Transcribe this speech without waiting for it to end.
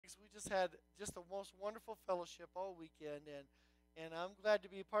just had just the most wonderful fellowship all weekend, and I'm glad to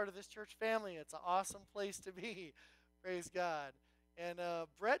be a part of this church family. It's an awesome place to be. Praise God. And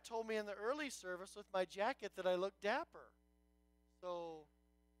Brett told me in the early service with my jacket that I look dapper. So,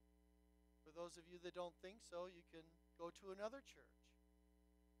 for those of you that don't think so, you can go to another church.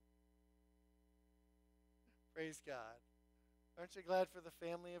 Praise God. Aren't you glad for the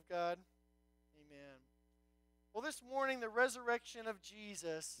family of God? Amen. Well, this morning, the resurrection of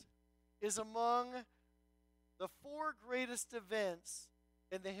Jesus is among the four greatest events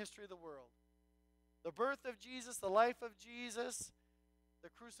in the history of the world. The birth of Jesus, the life of Jesus,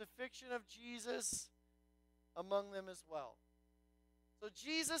 the crucifixion of Jesus, among them as well. So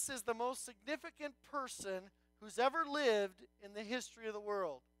Jesus is the most significant person who's ever lived in the history of the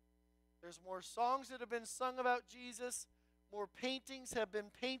world. There's more songs that have been sung about Jesus, more paintings have been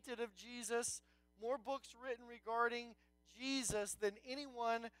painted of Jesus, more books written regarding Jesus than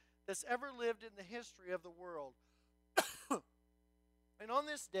anyone that's ever lived in the history of the world. And on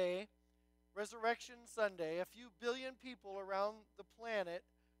this day, Resurrection Sunday, a few billion people around the planet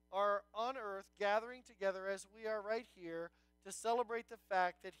are on earth gathering together as we are right here to celebrate the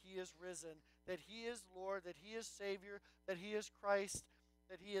fact that he is risen, that he is Lord, that he is Savior, that he is Christ,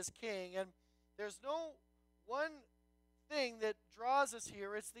 that he is King. And there's no one thing that draws us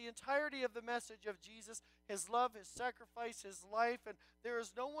here. It's the entirety of the message of Jesus, his love, his sacrifice, his life. And there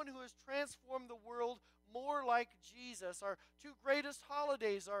is no one who has transformed the world more like Jesus. Our two greatest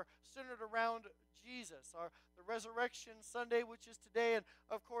holidays are centered around Jesus. The Resurrection Sunday, which is today, and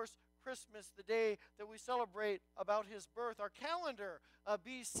of course Christmas, the day that we celebrate about his birth. Our calendar,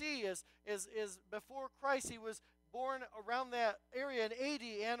 BC, is before Christ. He was born around that area in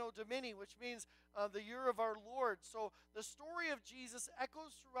 80 Anno Domini, which means the year of our Lord. So the story of Jesus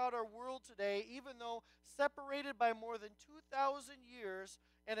echoes throughout our world today, even though separated by more than 2,000 years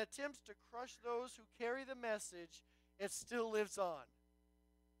and attempts to crush those who carry the message, it still lives on.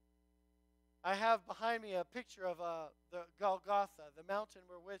 I have behind me a picture of the Golgotha, the mountain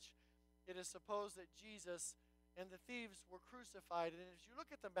where which it is supposed that Jesus and the thieves were crucified. And as you look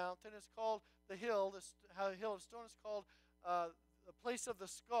at the mountain, it's called the hill. The hill of stone is called the place of the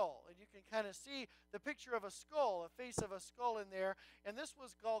skull. And you can kind of see the picture of a skull, a face of a skull in there. And this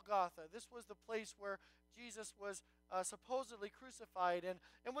was Golgotha. This was the place where Jesus was supposedly crucified.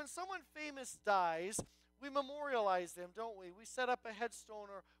 And when someone famous dies, we memorialize them, don't we? We set up a headstone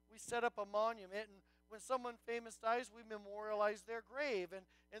or we set up a monument. And when someone famous dies, we memorialize their grave.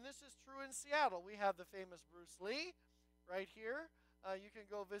 And this is true in Seattle. We have the famous Bruce Lee right here. You can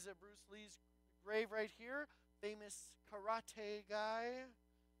go visit Bruce Lee's grave right here. Famous karate guy.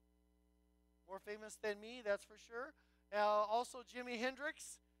 More famous than me, that's for sure. Also Jimi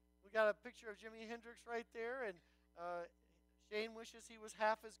Hendrix. We got a picture of Jimi Hendrix right there. And Shane wishes he was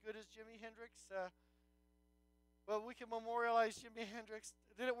half as good as Jimi Hendrix. But we can memorialize Jimi Hendrix.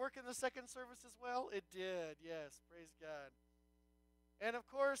 Did it work in the second service as well? It did, yes. Praise God. And of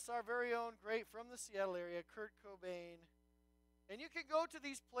course, our very own great from the Seattle area, Kurt Cobain. And you can go to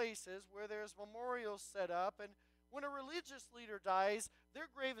these places where there's memorials set up. And when a religious leader dies, their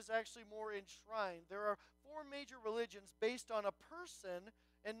grave is actually more enshrined. There are four major religions based on a person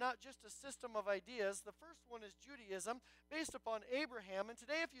and not just a system of ideas. The first one is Judaism, based upon Abraham. And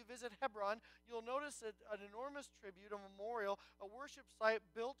today, if you visit Hebron, you'll notice an enormous tribute, a memorial, a worship site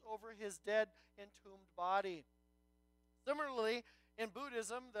built over his dead, entombed body. Similarly, in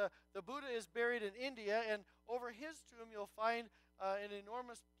Buddhism, the Buddha is buried in India, and over his tomb, you'll find an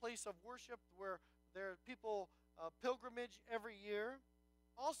enormous place of worship where there are people pilgrimage every year.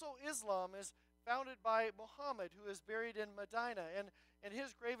 Also, Islam is founded by Muhammad, who is buried in Medina, and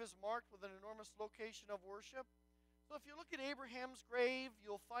his grave is marked with an enormous location of worship. So if you look at Abraham's grave,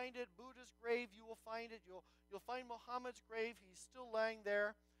 you'll find it. Buddha's grave, you will find it. You'll find Muhammad's grave. He's still laying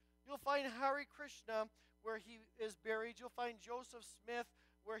there. You'll find Hare Krishna, where he is buried. You'll find Joseph Smith,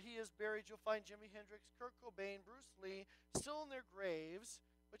 where he is buried. You'll find Jimi Hendrix, Kurt Cobain, Bruce Lee, still in their graves,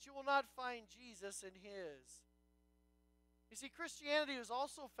 but you will not find Jesus in his. You see, Christianity was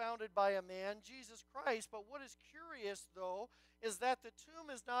also founded by a man, Jesus Christ, but what is curious, though, is that the tomb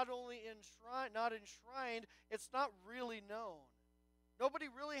is not only enshrined, it's not really known. Nobody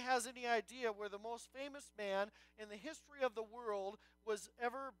really has any idea where the most famous man in the history of the world was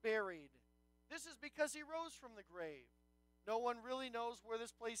ever buried. This is because he rose from the grave. No one really knows where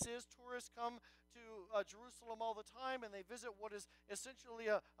this place is. Tourists come to Jerusalem all the time, and they visit what is essentially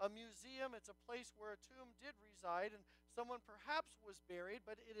a museum. It's a place where a tomb did reside, and someone perhaps was buried,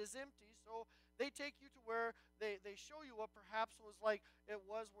 but it is empty. So they take you to where they show you what perhaps was like it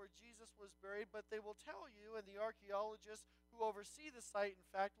was where Jesus was buried, but they will tell you, and the archaeologists who oversee the site, in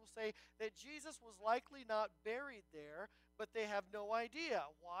fact, will say that Jesus was likely not buried there, but they have no idea.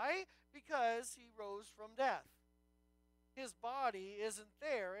 Why? Because he rose from death. His body isn't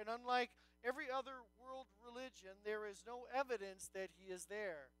there, and unlike every other world religion, there is no evidence that he is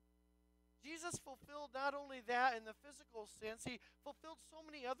there. Jesus fulfilled not only that in the physical sense, he fulfilled so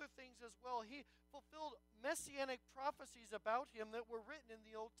many other things as well. He fulfilled messianic prophecies about him that were written in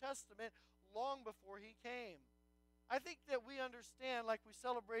the Old Testament long before he came. I think that we understand, like we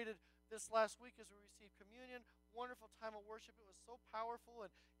celebrated this last week as we received communion, wonderful time of worship. It was so powerful,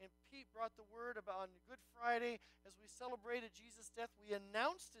 and Pete brought the word about on Good Friday. As we celebrated Jesus' death, we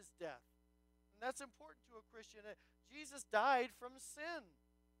announced his death. And that's important to a Christian. Jesus died from sin.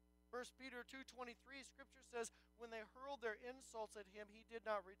 1 Peter 2:23, Scripture says, when they hurled their insults at him, he did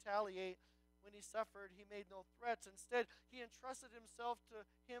not retaliate. When he suffered, he made no threats. Instead, he entrusted himself to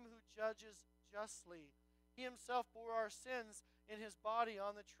him who judges justly. He himself bore our sins in his body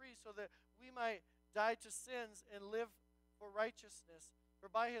on the tree so that we might die to sins and live for righteousness. For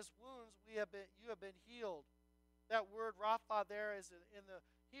by his wounds you have been healed. That word rapha there is in the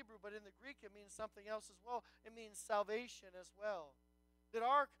Hebrew, but in the Greek it means something else as well. It means salvation as well. That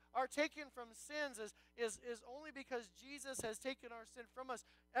our taken from sins is only because Jesus has taken our sin from us.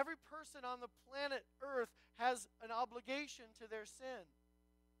 Every person on the planet Earth has an obligation to their sin.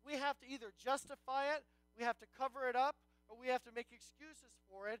 We have to either justify it, we have to cover it up, or we have to make excuses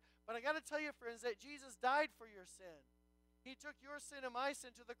for it. But I got to tell you, friends, that Jesus died for your sin. He took your sin and my sin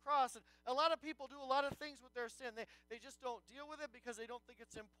to the cross. And a lot of people do a lot of things with their sin. They just don't deal with it because they don't think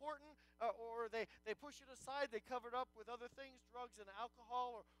it's important, or they push it aside. They cover it up with other things, drugs and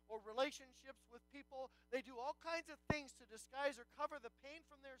alcohol, or relationships with people. They do all kinds of things to disguise or cover the pain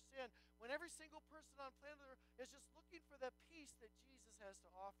from their sin, when every single person on planet Earth is just looking for that peace that Jesus has to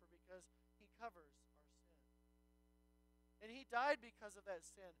offer because he covers our sin. And he died because of that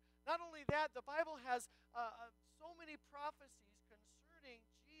sin. Not only that, the Bible has so many prophecies concerning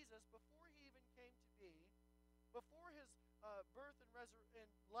Jesus before he even came to be, before his birth and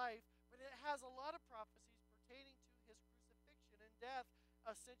life, but it has a lot of prophecies pertaining to his crucifixion and death,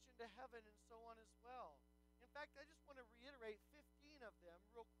 ascension to heaven, and so on as well. In fact, I just want to reiterate 15 of them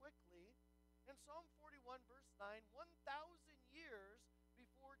real quickly. In Psalm 41, verse 9, 1,000 years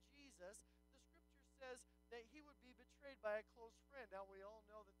before Jesus, the scripture says that he would be betrayed by a close friend. Now, we all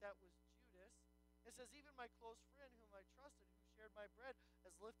know that that was Judas. It says, even my close friend whom I trusted, who shared my bread,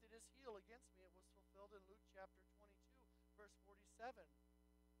 has lifted his heel against me. It was fulfilled in Luke chapter 22, verse 47.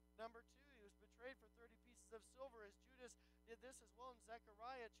 Number 2, he was betrayed for 30 pieces of silver, as Judas did this as well in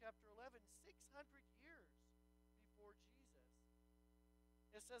Zechariah chapter 11, 600 years before Jesus.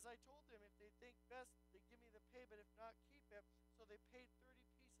 It says, I told them if they think best, they give me the pay, but if not, keep it. So they paid 30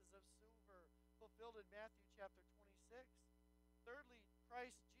 pieces of silver, fulfilled in Matthew chapter 26. Thirdly,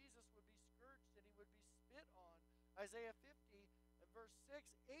 Christ Jesus would be scourged and he would be spit on. Isaiah 50, verse 6,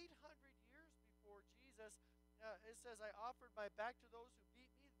 800 years before Jesus, it says, I offered my back to those who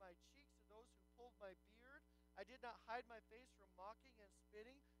beat me, my cheeks to those who pulled my beard. I did not hide my face from mocking and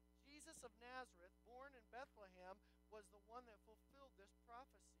spitting. Jesus of Nazareth, born in Bethlehem, was the one that fulfilled this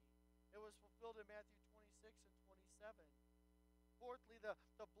prophecy. It was fulfilled in Matthew 26 and 27. Fourthly, the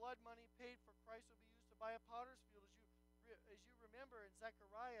blood money paid for Christ will be used to buy a potter's field. As you remember in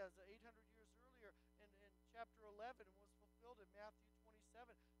Zechariah, 800 years earlier, in chapter 11, it was fulfilled in Matthew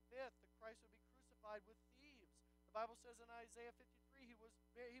 27. Fifth, the Christ would be crucified with thieves. The Bible says in Isaiah 53, he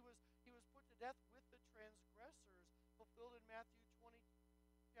was put to death with the transgressors, fulfilled in Matthew 20,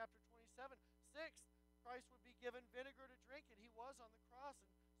 chapter 27. Sixth, Christ would be given vinegar to drink, and he was on the cross.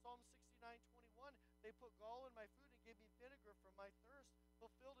 In Psalm 69:21, they put gall in my food and gave me vinegar for my thirst,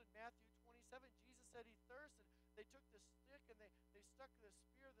 fulfilled in Matthew 27. Jesus said he thirsted. They took the stick and they stuck the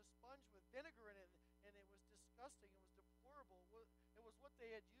spear, the sponge, with vinegar in it, and it was disgusting. It was deplorable. It was what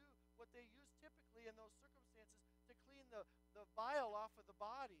they used typically in those circumstances to clean the bile off of the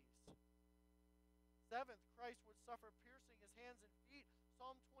bodies. Seventh, Christ would suffer piercing his hands and feet.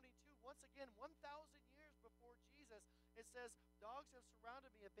 Psalm 22, once again, 1,000 years before Jesus, it says, dogs have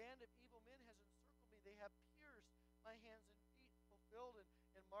surrounded me, a band of evil men has encircled me, they have pierced my hands and feet, fulfilled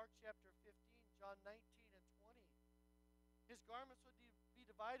in Mark chapter 15, John 19 and 20. His garments would be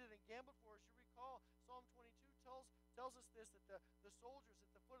divided and gambled for. As you recall, Psalm 22 tells us this, that the soldiers at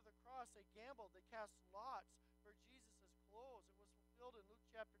the foot of the cross, they gambled, they cast lots for Jesus' clothes. It was fulfilled in Luke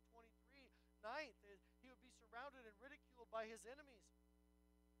chapter 23. Ninth, he would be surrounded and ridiculed by his enemies.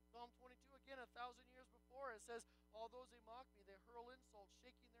 Psalm 22, again, 1,000 years before, it says, all those they mock me, they hurl insults,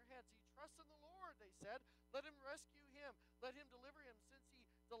 shaking their heads. He trusts in the Lord, they said. Let him rescue him. Let him deliver him, since he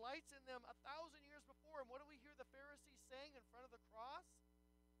delights in them 1,000 years before. And what do we hear the Pharisees saying in front of the cross?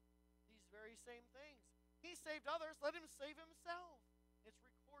 These very same things. He saved others, let him save himself. It's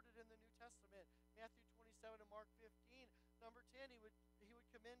recorded in the New Testament. Matthew 27 and Mark 15. Number 10, he would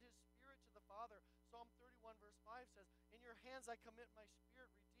commend his spirit to the Father. Psalm 31 verse 5 says, in your hands I commit my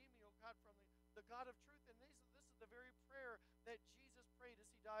spirit. Redeem me, O God, from the God of truth. And this is the very prayer that Jesus prayed as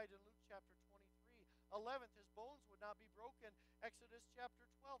he died in Luke chapter 23. 11th, his bones would not be broken. Exodus chapter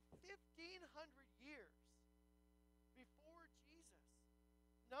 12. 1,500 years before Jesus.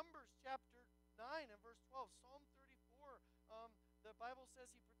 Numbers chapter 9 and verse 12. Psalm 34. The Bible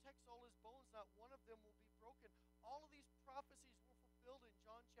says he protects all his bones. Not one of them will be broken. All of these prophecies were fulfilled in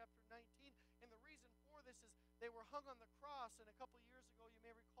John chapter 19. And the reason for this is they were hung on the cross. And a couple of years ago, you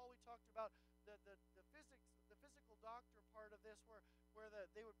may recall, we talked about the physical doctor part of this, where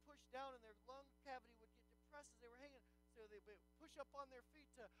they would push down and their lung cavity would get depressed as they were hanging. So they would push up on their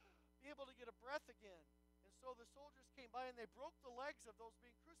feet to be able to get a breath again. And so the soldiers came by and they broke the legs of those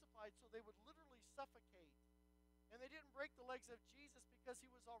being crucified so they would literally suffocate. And they didn't break the legs of Jesus because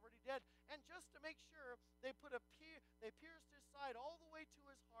he was already dead. And just to make sure, they pierced his side all the way to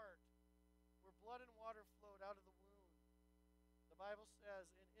his heart, where blood and water flowed out of the wound. The Bible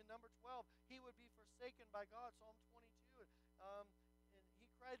says in number 12, he would be forsaken by God, Psalm 22. And he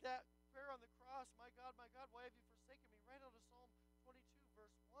cried that prayer on the cross, my God, why have you forsaken me? Right out of Psalm 22,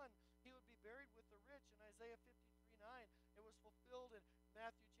 verse 1. He would be buried with the rich in Isaiah 53:9. It was fulfilled in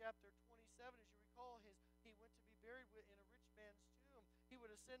Matthew chapter 27. As you recall, he went to be buried in a rich man's tomb. He would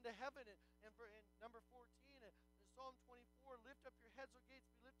ascend to heaven in number 14. In Psalm 24, lift up your heads, O gates,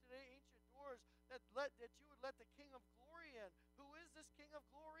 be lifted, ancient doors, that you would let the King of glory in. Who is this King of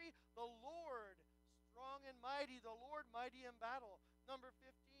glory? The Lord, strong and mighty, the Lord mighty in battle. Number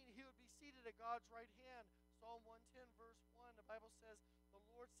 15, he would be seated at God's right hand. Psalm 110, verse 1, the Bible says, the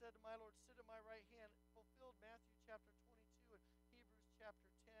Lord said to my Lord, sit at my right hand. Fulfilled Matthew chapter 22 and Hebrews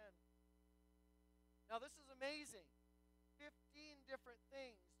chapter 10. Now this is amazing. 15 different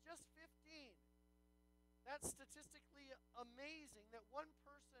things. Just 15. That's statistically amazing that one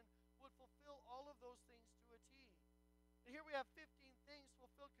person would fulfill all of those things to a T. And here we have 15 things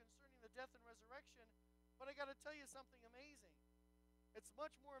fulfilled concerning the death and resurrection, but I got to tell you something amazing. It's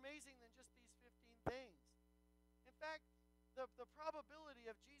much more amazing than just these 15 things. In fact, the probability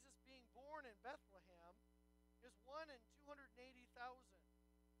of Jesus being born in Bethlehem is 1 in 280,000.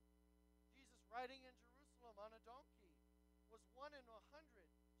 Jesus riding in Jerusalem on a donkey was 1 in 100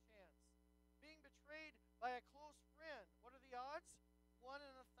 chance. Being betrayed by a close friend, what are the odds? 1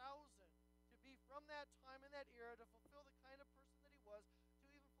 in 1,000. To be from that time and that era, to fulfill the kind of person that he was, to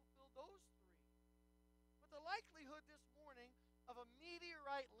even fulfill those three. But the likelihood this morning of a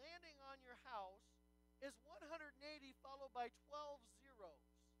meteorite landing on your house is 180 followed by 12 zeros.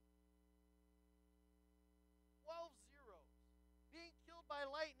 12 zeros. Being killed by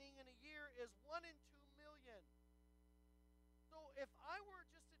lightning in a year is 1 in 2 million. So if I were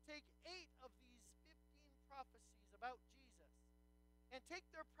just to take 8 of these 15 prophecies about Jesus and take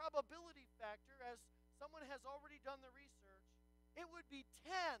their probability factor, as someone has already done the research, it would be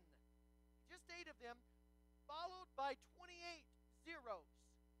 10. Just 8 of them, followed by 28 zeros.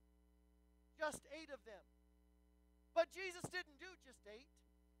 Just 8 of them. But Jesus didn't do just 8.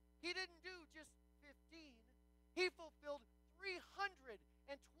 He didn't do just 15. He fulfilled 323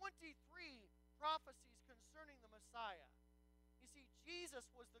 prophecies concerning the Messiah. You see, Jesus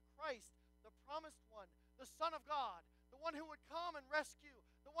was the Christ, the promised one, the Son of God, the one who would come and rescue,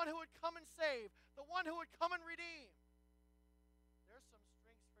 the one who would come and save, the one who would come and redeem. There's some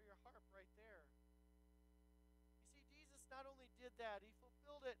strings for your harp right there. You see, Jesus not only did that, he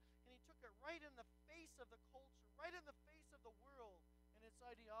fulfilled it, and he took it right in the face of the culture, right in the face of the world and its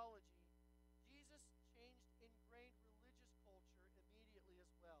ideology. Jesus changed ingrained religious culture immediately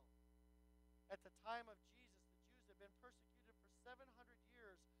as well. At the time of Jesus, the Jews had been persecuted for 700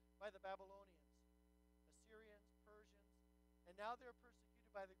 years by the Babylonians, Assyrians, Persians, and now they're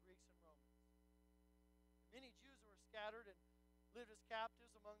persecuted by the Greeks and Romans. Many Jews were scattered and lived as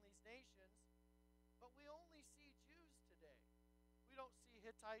captives among these nations, but we only see Jews today. We don't see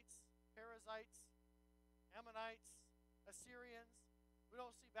Hittites, Perizzites, Ammonites, Assyrians. We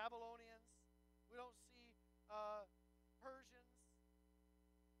don't see Babylonians. We don't see Persians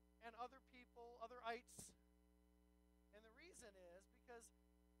and other people, other ites. And the reason is because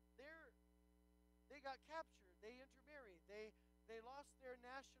they got captured. They intermarried. They lost their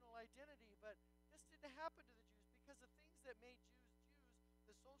national identity. But this didn't happen to the Jews because the things that made Jews Jews,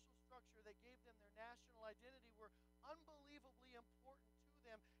 the social structure that gave them their national identity, were unbelievably important to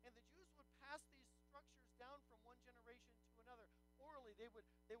them. And the Jews would pass these structures down from one generation to another, orally, continually.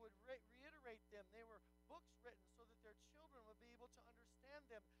 They would reiterate them. They were books written so that their children would be able to understand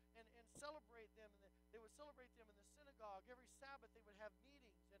them and celebrate them. And they would celebrate them in the synagogue. Every Sabbath they would have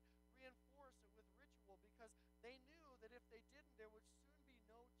meetings and reinforce it with ritual because they knew that if they didn't, there would soon be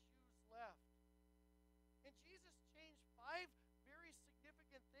no Jews left. And Jesus changed 5 very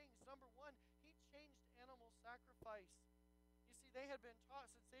significant things. Number one, he changed animal sacrifice. You see, they had been taught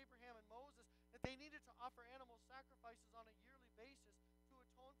since Abraham and Moses that they needed to offer animal sacrifices on a yearly basis to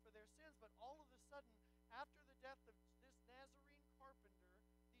atone for their sins. But all of a sudden, after the death of this Nazarene carpenter,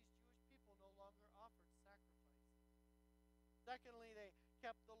 these Jewish people no longer offered sacrifices. Secondly, they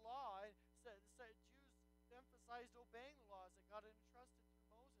kept the law. Jews emphasized obeying the laws that God had entrusted through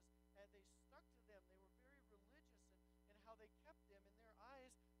Moses, and they stuck to them. They were very religious in how they kept them. In their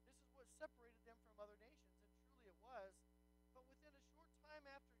eyes, this is what separated them from other nations, and truly it was. But within a short time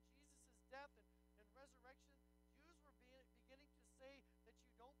after Jesus' death and resurrection, Jews were beginning to say that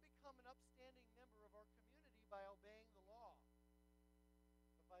you don't become an upstanding member of our community by obeying the law,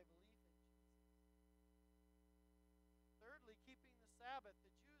 but by belief in Jesus. Thirdly, keeping the Sabbath.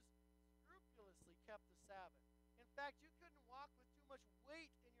 The Jews scrupulously kept the Sabbath. In fact, you couldn't walk with too much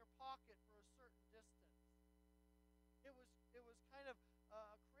weight in your pocket for a certain distance. It was kind of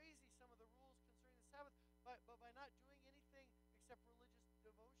crazy, some of the rules concerning the Sabbath, but by not doing anything except religious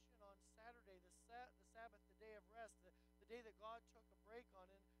devotion on Saturday, the Sabbath, the day of rest, the day that God took a break on.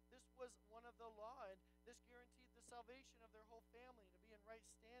 And this was one of the law, and this guaranteed the salvation of their whole family to be in right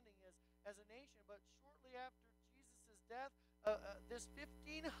standing as a nation. But shortly after Jesus' death, this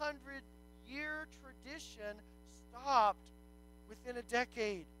 1,500-year tradition stopped within a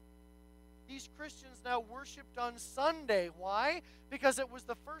decade. These Christians now worshiped on Sunday. Why? Because it was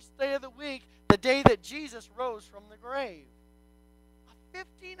the first day of the week, the day that Jesus rose from the grave. A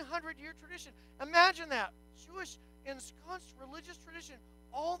 1,500-year tradition. Imagine that. Jewish ensconced religious tradition,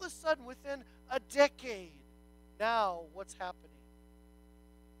 all of a sudden within a decade. Now, what's happening?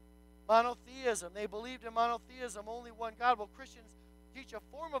 Monotheism. They believed in monotheism, only one God. Well, Christians teach a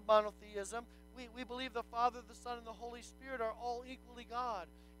form of monotheism. We believe the Father, the Son, and the Holy Spirit are all equally God.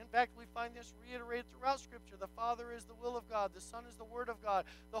 In fact, we find this reiterated throughout Scripture. The Father is the will of God. The Son is the Word of God.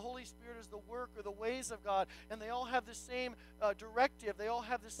 The Holy Spirit is the work or the ways of God. And they all have the same directive. They all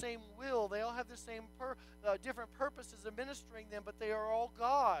have the same will. They all have the same different purposes of ministering them, but they are all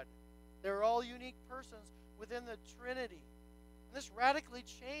God. They're all unique persons within the Trinity. And this radically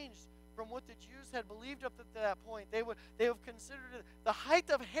changed from what the Jews had believed up to that point. They have considered it the height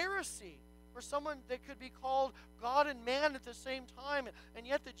of heresy for someone that could be called God and man at the same time. And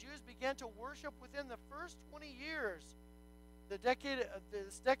yet the Jews began to worship within the first 20 years.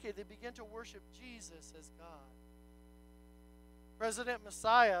 This decade, they began to worship Jesus as God. President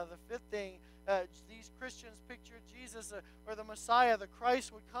Messiah, the fifth thing, these Christians pictured Jesus or the Messiah, the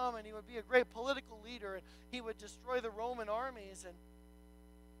Christ, would come and he would be a great political leader and he would destroy the Roman armies, and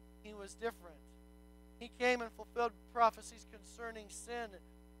he was different. He came and fulfilled prophecies concerning sin.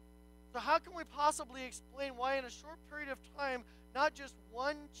 So how can we possibly explain why in a short period of time, not just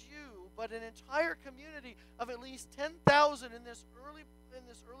one Jew, but an entire community of at least 10,000 in this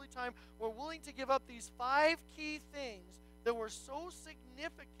early time were willing to give up these 5 key things that were so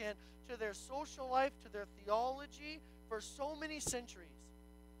significant to their social life, to their theology for so many centuries?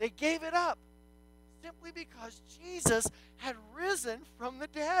 They gave it up simply because Jesus had risen from the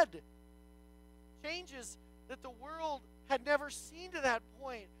dead. Changes that the world had never seen to that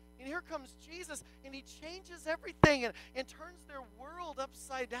point. And here comes Jesus, and he changes everything and turns their world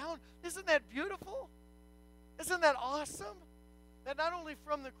upside down. Isn't that beautiful? Isn't that awesome? That not only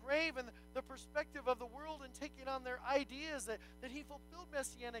from the grave and the perspective of the world and taking on their ideas, that he fulfilled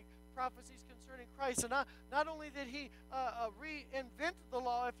messianic prophecies concerning Christ. And not only did he reinvent the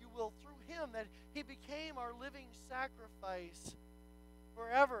law, if you will, through him, that he became our living sacrifice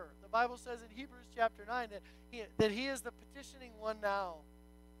forever. The Bible says in Hebrews chapter 9 that he is the petitioning one now.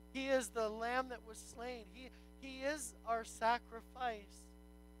 He is the lamb that was slain. He is our sacrifice.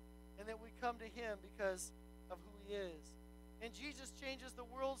 And that we come to him because of who he is. And Jesus changes the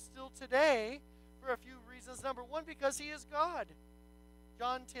world still today for a few reasons. Number one, because he is God.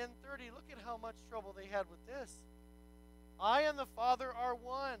 John 10:30, look at how much trouble they had with this. I and the Father are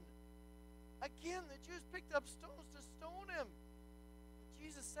one. Again, the Jews picked up stones to stone him. But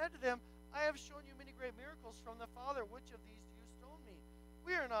Jesus said to them, I have shown you many great miracles from the Father. Which of these do you stone me?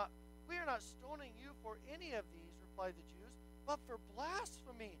 We are not stoning you for any of these, replied the Jews, but for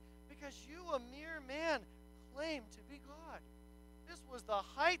blasphemy, because you, a mere man, claim to be God. This was the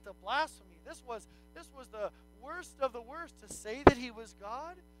height of blasphemy. This was the worst of the worst, to say that he was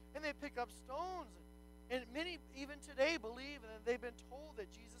God. And they pick up stones And many, even today, believe, and they've been told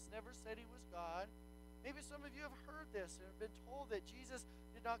that Jesus never said he was God. Maybe some of you have heard this and have been told that Jesus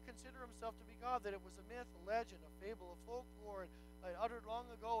did not consider himself to be God, that it was a myth, a legend, a fable, a folklore, and uttered long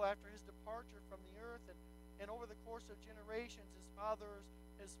ago after his departure from the earth. And over the course of generations,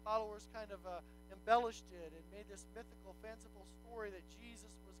 his followers kind of embellished it and made this mythical, fanciful story that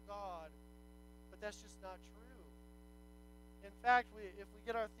Jesus was God. But that's just not true. In fact, if we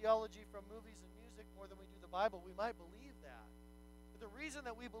get our theology from movies and music more than we do the Bible, we might believe that. But the reason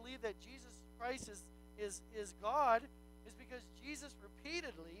that we believe that Jesus Christ is God is because Jesus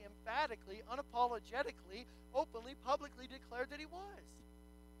repeatedly, emphatically, unapologetically, openly, publicly declared that he was.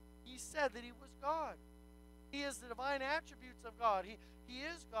 He said that he was God. He has the divine attributes of God. He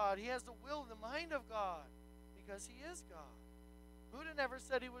is God. He has the will and the mind of God because he is God. Buddha never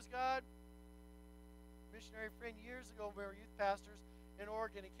said he was God. Missionary friend years ago, we were youth pastors in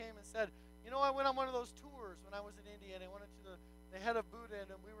Oregon. He came and said, you know, I went on one of those tours when I was in India, and I went to the head of Buddha,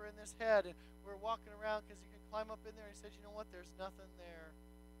 and we were in this head, and we were walking around because you can climb up in there. And he said, you know what? There's nothing there.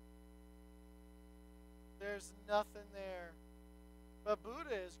 There's nothing there. But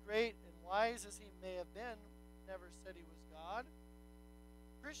Buddha, as great and wise as he may have been, never said he was God.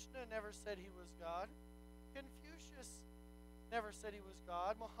 Krishna never said he was God. Confucius never said he was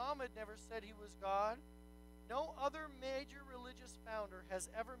God. Muhammad never said he was God. No other major religious founder has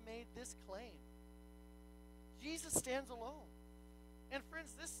ever made this claim. Jesus stands alone. And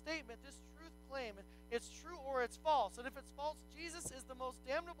friends, this statement, this truth claim, it's true or it's false. And if it's false, Jesus is the most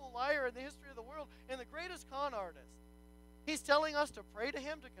damnable liar in the history of the world and the greatest con artist. He's telling us to pray to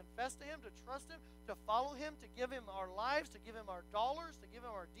him, to confess to him, to trust him, to follow him, to give him our lives, to give him our dollars, to give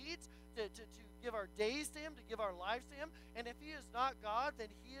him our deeds, to give our days to him, to give our lives to him. And if he is not God, then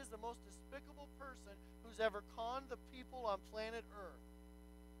he is the most despicable person who's ever conned the people on planet Earth.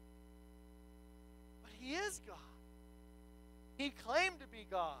 But he is God. He claimed to be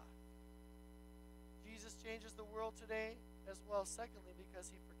God. Jesus changes the world today as well, secondly,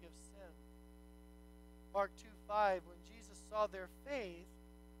 because he forgives sin. Mark 2:5, when Jesus saw their faith,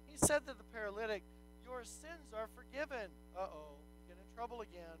 he said to the paralytic, your sins are forgiven. Uh-oh, get in trouble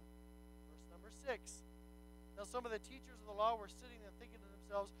again. Verse number 6. Now some of the teachers of the law were sitting there thinking to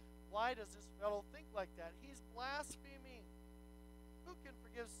themselves, why does this fellow think like that? He's blaspheming. Who can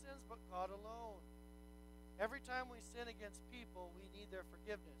forgive sins but God alone? Every time we sin against people, we need their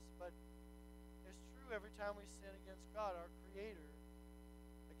forgiveness. But it's true every time we sin against God, our Creator,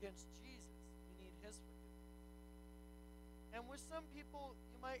 against Jesus, we need his forgiveness. And with some people,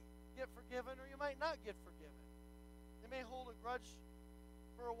 you might get forgiven or you might not get forgiven. They may hold a grudge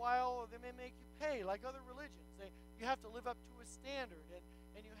for a while, or they may make you pay, like other religions. You have to live up to a standard,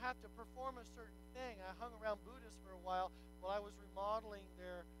 and you have to perform a certain thing. I hung around Buddhists for a while I was remodeling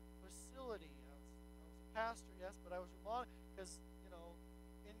their facility. I was a pastor, yes, but I was remodeling because,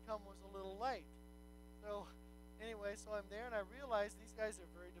 income was a little light. So anyway, so I'm there, and I realized these guys are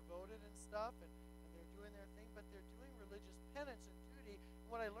very devoted and stuff, and they're doing their thing, but they're doing religious penance and duty. And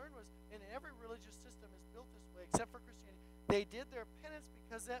what I learned was, and every religious system is built this way, except for Christianity, they did their penance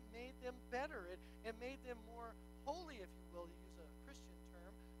because that made them better. It made them more holy, if you will, to use a Christian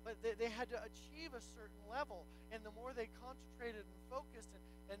term. But they had to achieve a certain level. And the more they concentrated and focused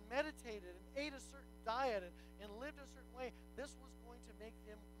and meditated and ate a certain diet and lived a certain way, this was going to make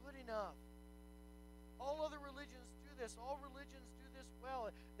them good enough. All other religions do this. All religions do this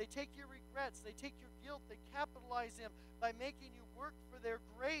well. They take your regrets. They take your guilt. They capitalize them by making you work for their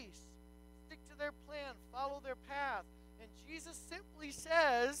grace. Stick to their plan. Follow their path. And Jesus simply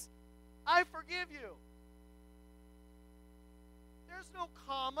says, I forgive you. There's no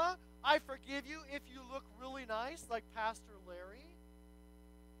comma. I forgive you if you look really nice, like Pastor Larry.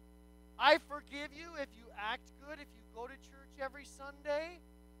 I forgive you if you act good, if you go to church every Sunday.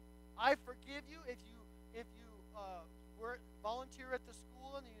 I forgive you if you volunteer at the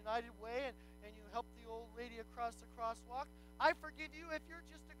school in the United Way and you help the old lady across the crosswalk. I forgive you if you're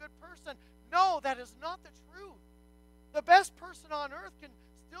just a good person. No, that is not the truth. The best person on earth can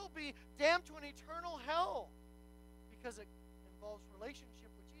still be damned to an eternal hell because it involves relationship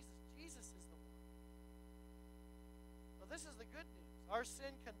with Jesus. Jesus is the one. So this is the good news. Our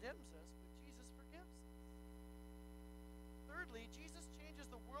sin condemns us, but Jesus forgives us. Thirdly, Jesus changes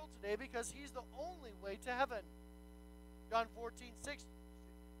the world today because he's the only way to heaven. John 14:6,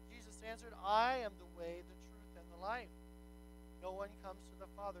 Jesus answered, I am the way, the truth, and the life. No one comes to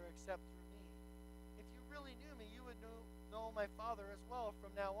the Father except through me. If you really knew me, you would know my Father as well.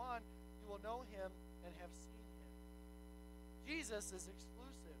 From now on, you will know him and have seen him. Jesus is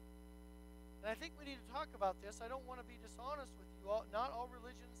exclusive. And I think we need to talk about this. I don't want to be dishonest with you all. Not all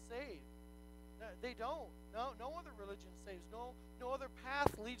religions save. They don't. No other religion saves. No other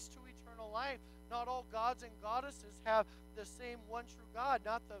path leads to eternal life. Not all gods and goddesses have the same one true God.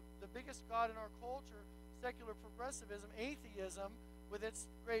 Not the biggest God in our culture, secular progressivism, atheism, with its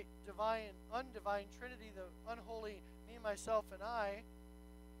great divine, undivine trinity, the unholy me, myself, and I.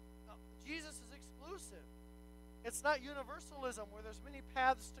 Jesus is exclusive. It's not universalism where there's many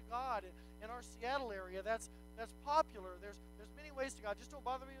paths to God. In our Seattle area, that's popular. There's many ways to God. Just don't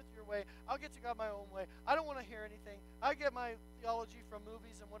bother me with your way. I'll get to God my own way. I don't want to hear anything. I get my theology from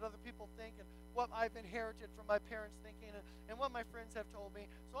movies and what other people think and what I've inherited from my parents' thinking and what my friends have told me.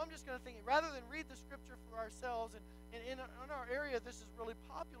 So I'm just going to think, rather than read the scripture for ourselves, and in our area this is really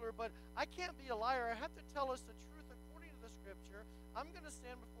popular, but I can't be a liar. I have to tell us the truth according to the scripture. I'm going to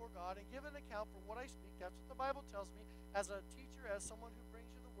stand before God and give an account for what I speak. That's what the Bible tells me as a teacher, as someone who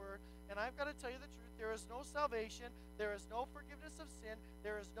brings you the word. And I've got to tell you the truth. There is no salvation. There is no forgiveness of sin.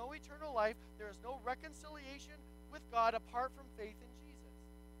 There is no eternal life. There is no reconciliation with God apart from faith in Jesus.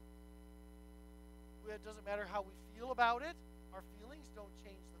 It doesn't matter how we feel about it. Our feelings don't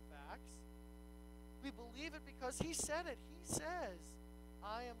change the facts. We believe it because He said it. He says,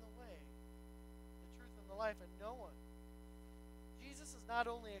 I am the way, the truth, and the life, and no one. Jesus is not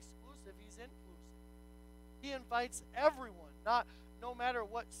only exclusive, He's inclusive. He invites everyone, no matter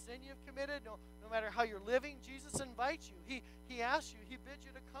what sin you've committed, no matter how you're living. Jesus invites you. He asks you. He bids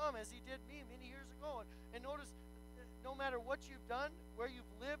you to come, as He did me many years ago. And notice, no matter what you've done, where you've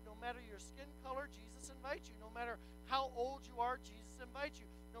lived, no matter your skin color, Jesus invites you. No matter how old you are, Jesus invites you.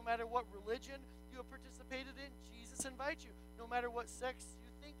 No matter what religion you have participated in, Jesus invites you. No matter what sex you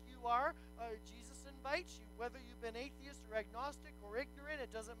think you are, Jesus invites you. Whether you've been atheist or agnostic or ignorant,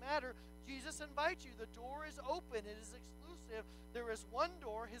 it doesn't matter. Jesus invites you. The door is open. It is exclusive. There is one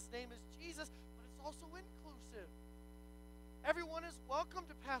door. His name is Jesus, but it's also inclusive. Everyone is welcome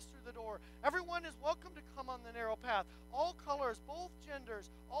to pass through the door. Everyone is welcome to come on the narrow path. All colors, both genders,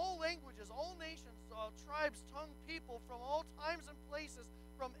 all languages, all nations, tribes, tongue, people from all times and places,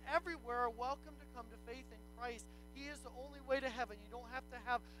 from everywhere are welcome to come to faith in Christ. He is the only way to heaven. You don't have to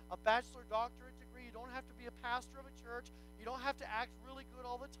have a bachelor doctorate degree. You don't have to be a pastor of a church. You don't have to act really good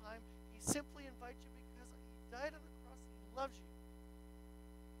all the time. He simply invites you because He died on the cross and He loves you.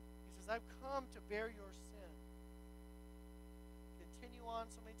 He says, I've come to bear your sin. Continue on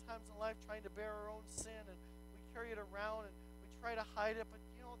so many times in life trying to bear our own sin, and we carry it around and we try to hide it, but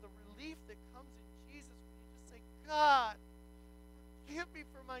the relief that comes in Jesus when you just say, God, forgive me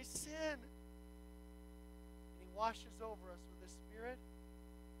for my sin. And He washes over us with His Spirit.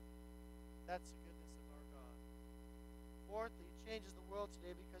 That's the goodness of our God. Fourthly, He changes the world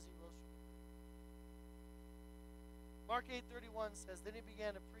today because He rose from the dead. Mark 8:31 says, Then He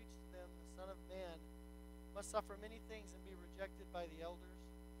began to preach to them, the Son of Man must suffer many things and be rejected by the elders,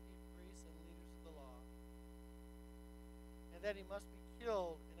 chief priests, and leaders of the law, and that He must be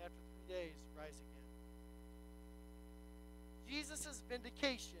killed and after 3 days rise again. Jesus'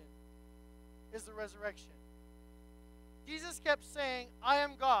 vindication is the resurrection. Jesus kept saying, I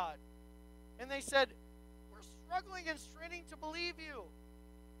am God. And they said, we're struggling and straining to believe you.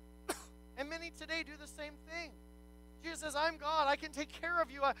 And many today do the same thing. Jesus says, I'm God. I can take care of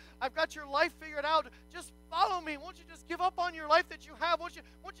you. I've got your life figured out. Just follow me. Won't you just give up on your life that you have? Won't you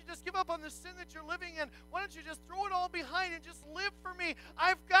just give up on the sin that you're living in? Why don't you just throw it all behind and just live for me?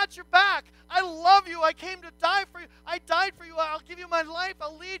 I've got your back. I love you. I came to die for you. I died for you. I'll give you my life.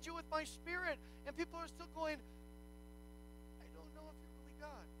 I'll lead you with my Spirit. And people are still going, I don't know if you're really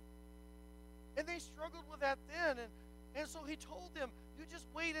God. And they struggled with that then. And so He told them, you just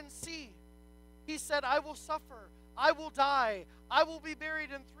wait and see. He said, I will suffer. I will die. I will be buried,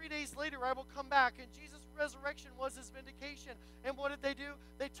 and 3 days later I will come back. And Jesus' resurrection was His vindication. And what did they do?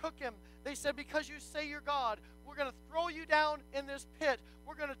 They took Him. They said, because you say you're God, we're going to throw you down in this pit.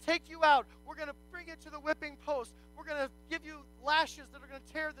 We're going to take you out. We're going to bring you to the whipping post. We're going to give you lashes that are going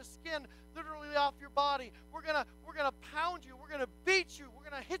to tear the skin literally off your body. We're going to pound you. We're going to beat you. We're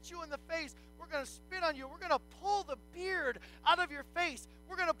going to hit you in the face. We're going to spit on you. We're going to pull the beard out of your face.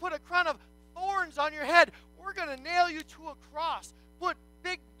 We're going to put a crown of thorns on your head. We're going to nail you to a cross. Put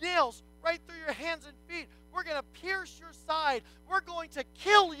big nails right through your hands and feet. We're going to pierce your side. We're going to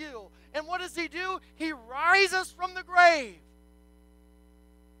kill you. And what does He do? He rises from the grave.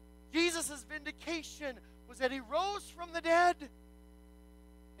 Jesus' vindication was that He rose from the dead.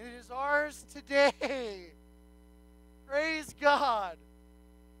 And it is ours today. Praise God.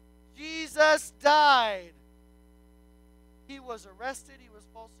 Jesus died. He was arrested. He was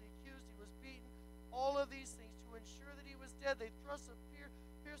falsely accused. He was beaten. All of these things to ensure that He was dead. They thrust a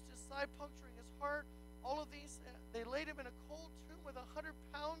pierced his side, puncturing his heart. All of these, they laid him in a cold tomb with 100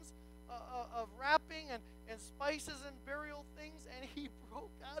 pounds of wrapping and spices and burial things, and he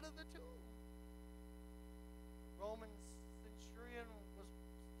broke out of the tomb. The Roman centurion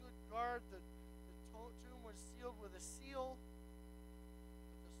stood guard. The tomb was sealed with a seal,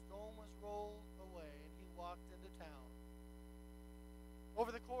 but the stone was rolled away, and he walked into town.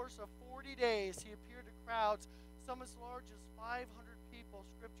 Over the course of 40 days, he appeared to crowds, some as large as 500 people,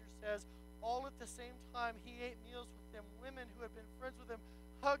 Scripture says, all at the same time. He ate meals with them. Women who had been friends with him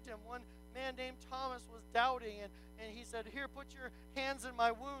hugged him. One man named Thomas was doubting, and he said, "Here, put your hands in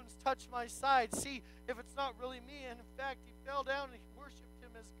my wounds, touch my side, see if it's not really me." And in fact, he fell down and he worshipped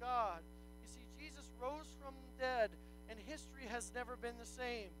him as God. You see, Jesus rose from the dead, and history has never been the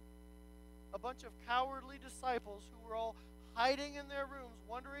same. A bunch of cowardly disciples who were all hiding in their rooms,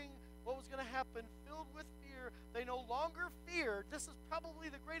 wondering what was going to happen, filled with fear. They no longer feared. This is probably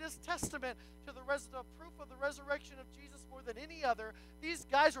the greatest testament to the proof of the resurrection of Jesus more than any other. These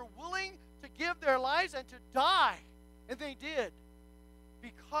guys are willing to give their lives and to die. And they did.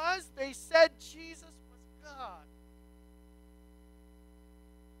 Because they said Jesus was God.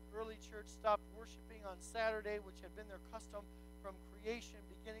 The early church stopped worshiping on Saturday, which had been their custom from creation,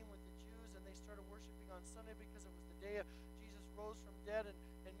 beginning with the Jews, and they started worshiping on Sunday because it was the day of Jesus rose from dead and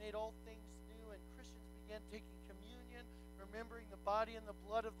made all things new, and Christians began taking communion, remembering the body and the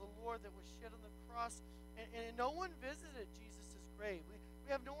blood of the Lord that was shed on the cross, and no one visited Jesus' grave. We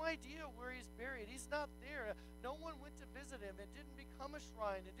have no idea where he's buried. He's not there. No one went to visit him. It didn't become a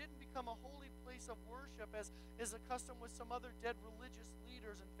shrine. It didn't become a holy place of worship, as is a custom with some other dead religious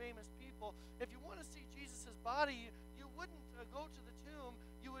leaders and famous people. If you want to see Jesus' body, you wouldn't go to the tomb.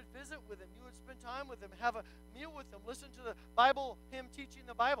 You would visit with him. You would spend time with him, have a meal with him, listen to the Bible, him teaching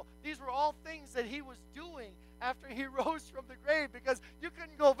the Bible. These were all things that he was doing after he rose from the grave, because you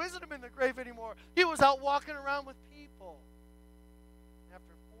couldn't go visit him in the grave anymore. He was out walking around with people.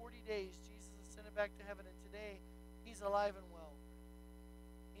 After 40 days, Jesus ascended back to heaven, and today he's alive and well.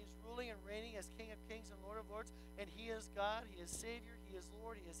 He's ruling and reigning as King of Kings and Lord of Lords, and he is God, he is Savior, he is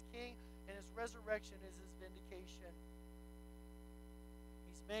Lord, he is King, and his resurrection is his vindication.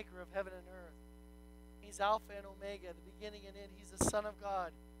 He's maker of heaven and earth. He's Alpha and Omega, the beginning and end. He's the Son of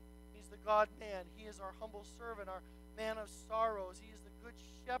God. He's the God-man. He is our humble servant, our man of sorrows. He is the good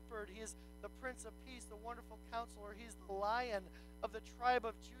shepherd. He is the Prince of Peace, the wonderful counselor. He's the Lion of the tribe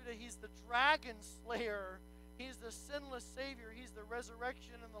of Judah. He's the dragon slayer. He's the sinless Savior. He's the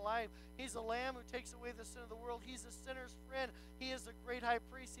resurrection and the life. He's the Lamb who takes away the sin of the world. He's the sinner's friend. He is the great high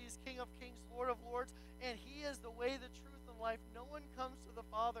priest. He's King of kings, Lord of lords. And he is the way, the truth, and life. No one comes to the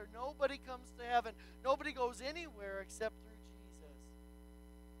Father. Nobody comes to heaven. Nobody goes anywhere except through Jesus.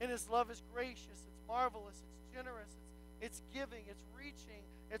 And his love is gracious. It's marvelous. It's generous. It's giving. It's reaching.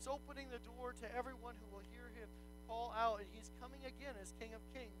 It's opening the door to everyone who will hear him call out. And he's coming again as King of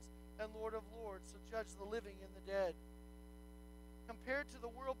kings and Lord of lords to judge the living and the dead. Compared to the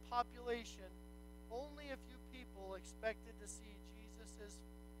world population, only a few people expected to see Jesus'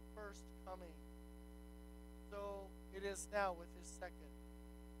 first coming. So it is now with his second.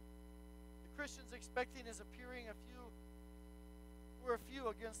 The Christians expecting his appearing were a few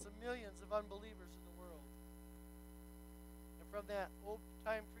against the millions of unbelievers in the world. And from that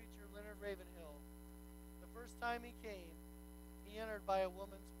old-time preacher, Leonard Ravenhill, the first time he came, he entered by a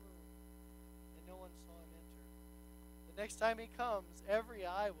woman's womb, and no one saw him enter. The next time he comes, every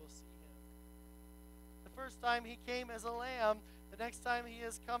eye will see him. The first time he came as a lamb, the next time he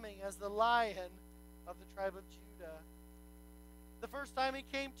is coming as the Lion of the tribe of Judah. The first time he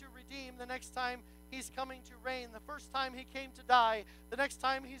came to redeem, the next time he's coming to reign. The first time he came to die, the next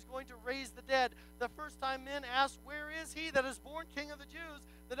time he's going to raise the dead. The first time men asked, "Where is he that is born King of the Jews?"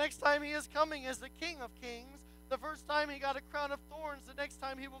 The next time he is coming as the King of kings. The first time he got a crown of thorns, the next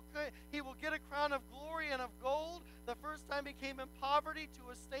time he will get a crown of glory and of gold. The first time he came in poverty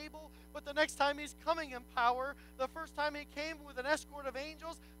to a stable, but the next time he's coming in power. The first time he came with an escort of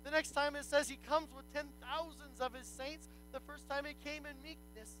angels, the next time it says he comes with 10,000s of his saints. The first time he came in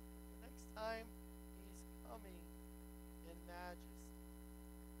meekness, the next time he's coming in majesty.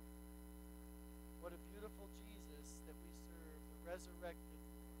 What a beautiful Jesus that we serve, the resurrected